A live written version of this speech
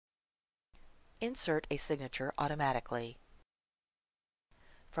Insert a signature automatically.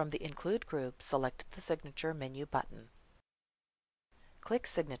 From the Include group, select the Signature menu button. Click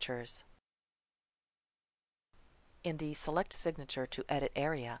Signatures. In the Select Signature to Edit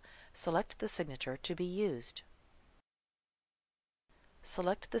area, select the signature to be used.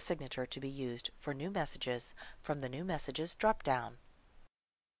 Select the signature to be used for new messages from the New Messages drop-down.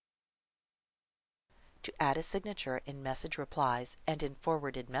 To add a signature in Message Replies and in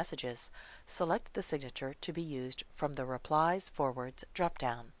Forwarded Messages, select the signature to be used from the Replies Forwards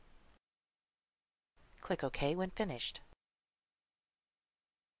drop-down. Click OK when finished.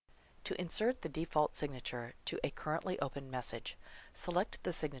 To insert the default signature to a currently open message, select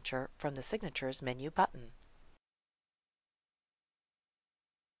the signature from the Signatures menu button.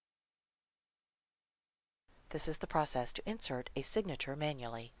 This is the process to insert a signature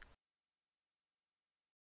manually.